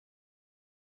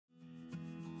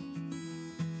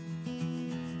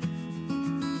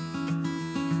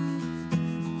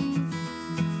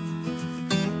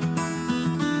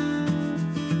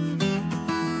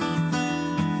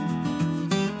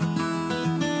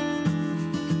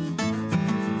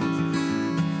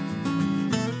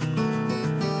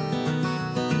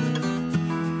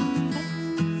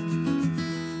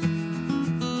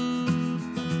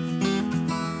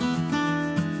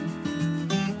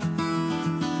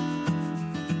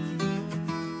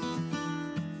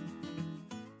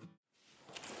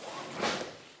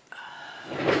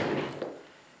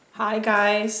Hi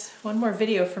guys, one more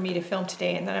video for me to film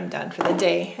today and then I'm done for the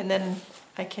day and then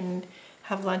I can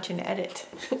have lunch and edit.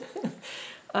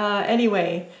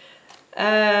 Anyway,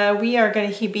 we are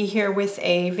going to be here with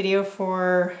a video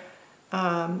for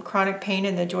chronic pain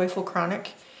and the Joyful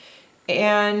Chronic.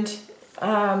 And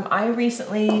I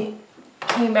recently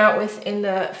came out with in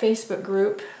the Facebook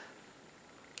group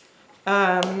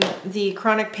the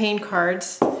chronic pain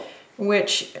cards,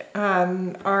 which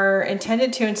are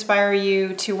intended to inspire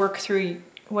you to work through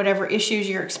whatever issues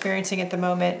you're experiencing at the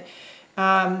moment.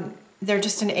 They're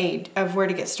just an aid of where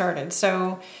to get started.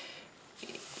 So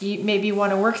you maybe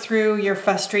want to work through your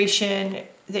frustration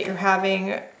that you're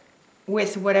having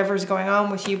with whatever's going on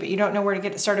with you, but you don't know where to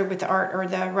get started with the art or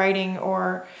the writing,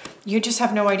 or you just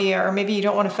have no idea, or maybe you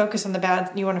don't want to focus on the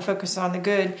bad, you want to focus on the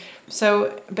good.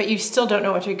 So, but you still don't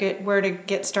know where to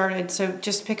get started. So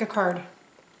just pick a card.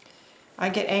 I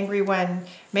get angry when,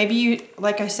 maybe you,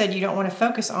 like I said, you don't want to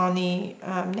focus on the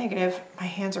negative. My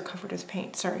hands are covered with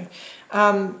paint, sorry.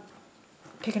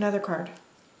 Pick another card.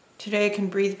 Today I can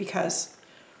breathe because.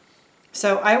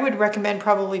 So I would recommend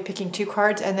probably picking 2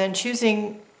 cards and then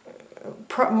choosing,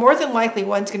 more than likely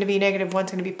one's going to be negative, one's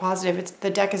going to be positive.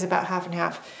 The deck is about half and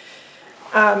half.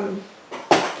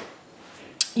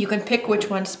 You can pick which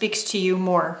one speaks to you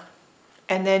more.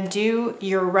 And then do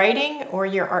your writing or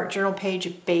your art journal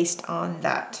page based on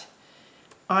that.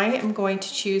 I am going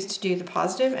to choose to do the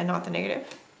positive and not the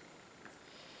negative.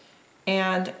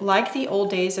 And like the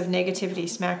old days of Negativity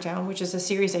Smackdown, which is a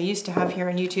series I used to have here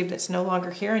on YouTube that's no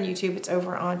longer here on YouTube, it's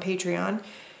over on Patreon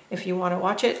if you want to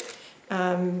watch it.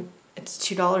 It's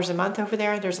 $2 a month over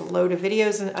there. There's a load of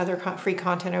videos and other free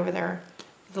content over there.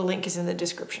 The link is in the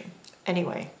description.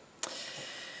 Anyway.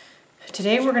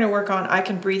 Today we're going to work on I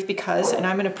Can Breathe Because, and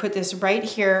I'm going to put this right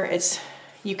here.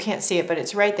 You can't see it, but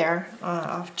it's right there,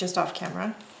 just off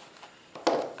camera.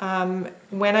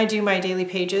 When I do my daily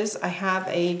pages, I have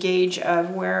a gauge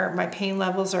of where my pain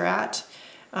levels are at.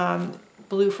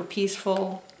 Blue for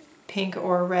peaceful, pink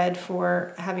or red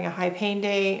for having a high pain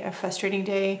day, a frustrating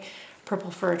day,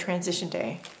 purple for a transition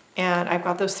day. And I've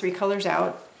got those 3 colors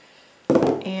out.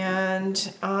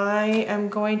 And I am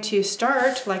going to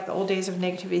start, like the old days of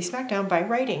Negativity Smackdown, by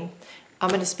writing. I'm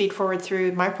going to speed forward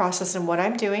through my process and what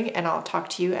I'm doing, and I'll talk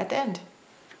to you at the end.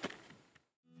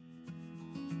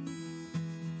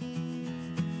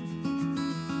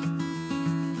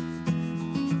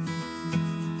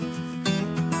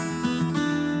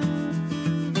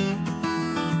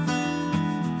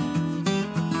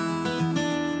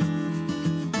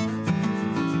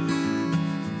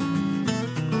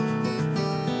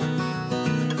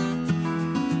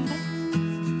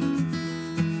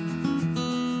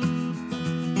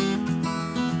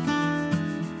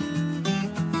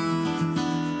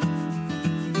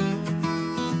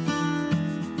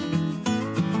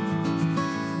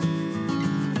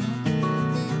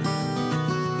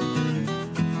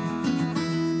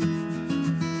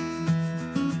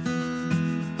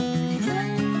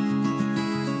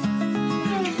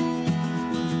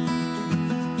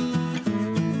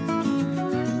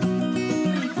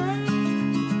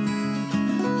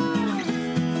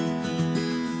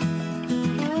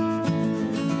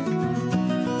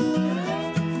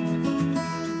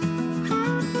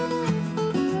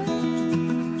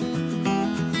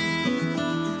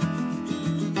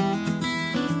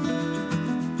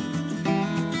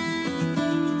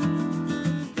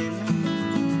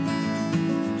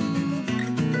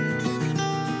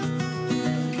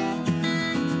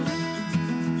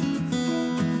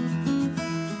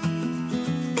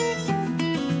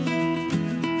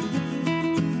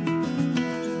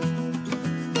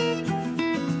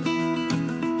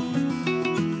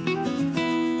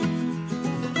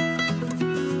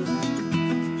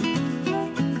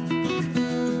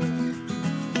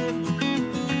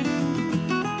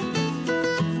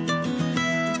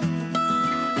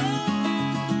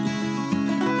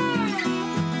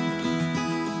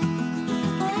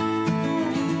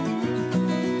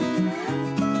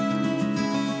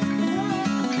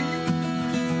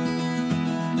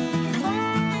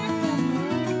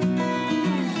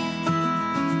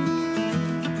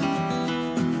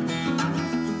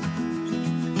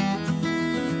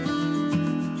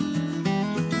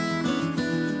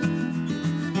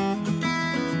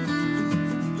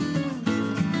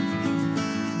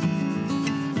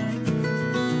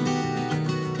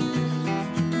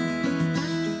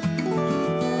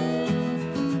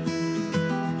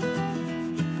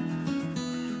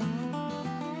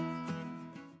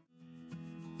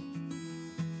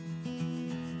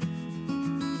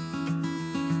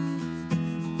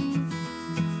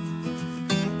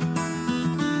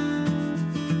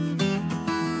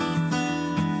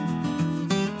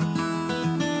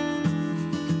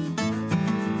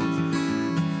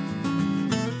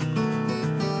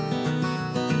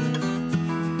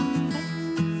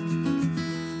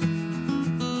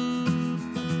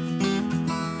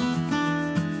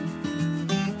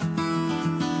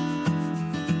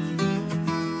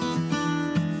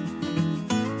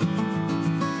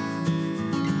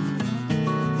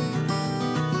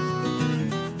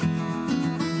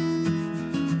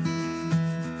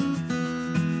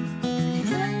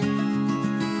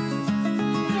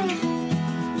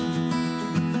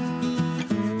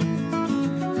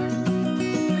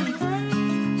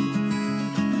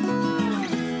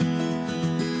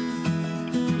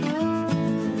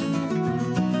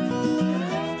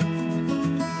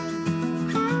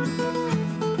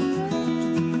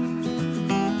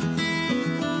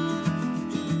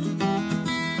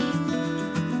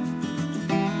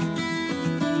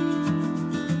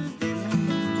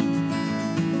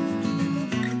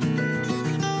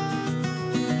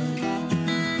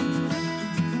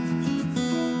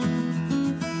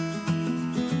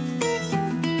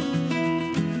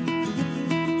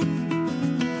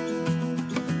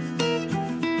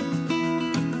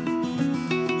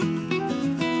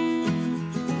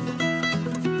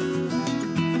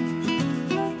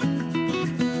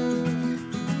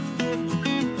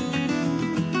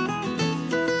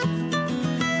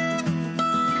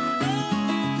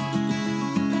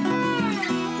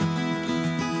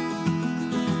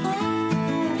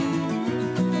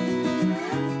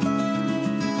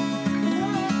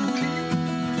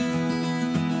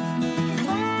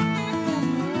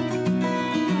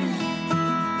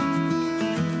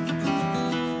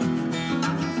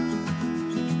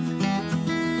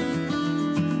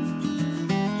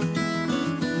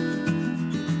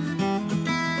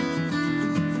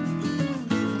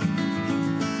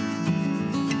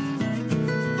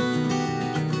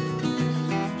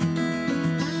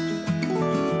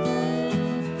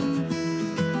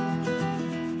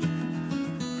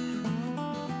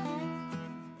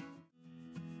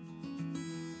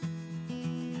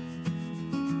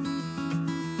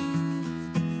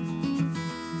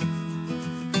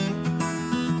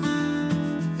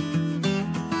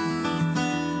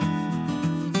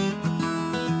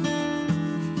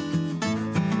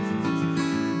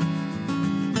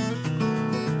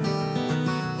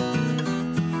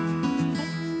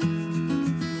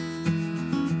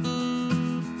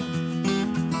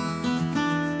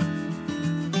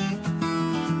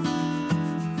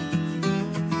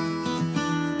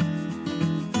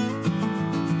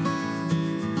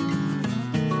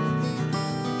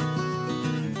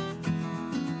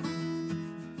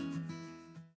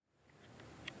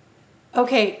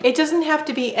 Okay, it doesn't have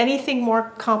to be anything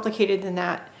more complicated than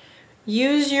that.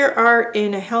 Use your art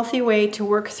in a healthy way to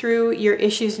work through your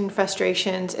issues and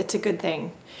frustrations. It's a good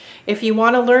thing. If you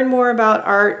want to learn more about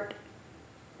art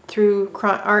through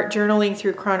art journaling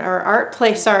through art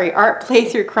play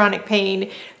through chronic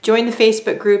pain, join the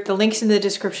Facebook group. The link's in the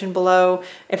description below.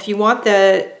 If you want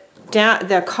the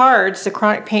cards, the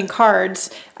chronic pain cards,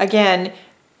 again,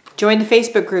 join the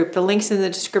Facebook group. The link's in the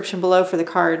description below for the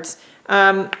cards.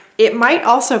 It might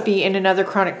also be in another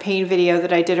chronic pain video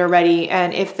that I did already,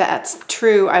 and if that's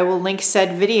true, I will link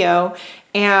said video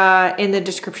in the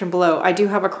description below. I do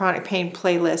have a chronic pain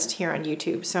playlist here on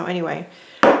YouTube. So anyway,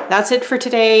 that's it for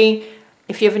today.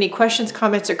 If you have any questions,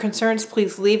 comments, or concerns,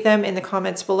 please leave them in the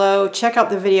comments below. Check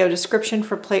out the video description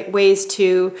for ways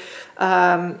to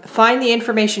find the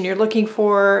information you're looking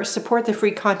for, support the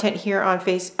free content here on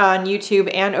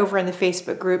YouTube and over in the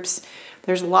Facebook groups.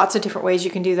 There's lots of different ways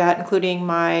you can do that, including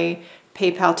my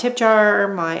PayPal tip jar,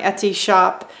 my Etsy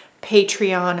shop,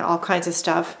 Patreon, all kinds of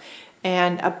stuff.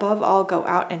 And above all, go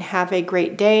out and have a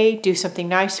great day. Do something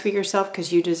nice for yourself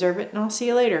because you deserve it, and I'll see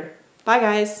you later. Bye,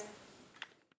 guys.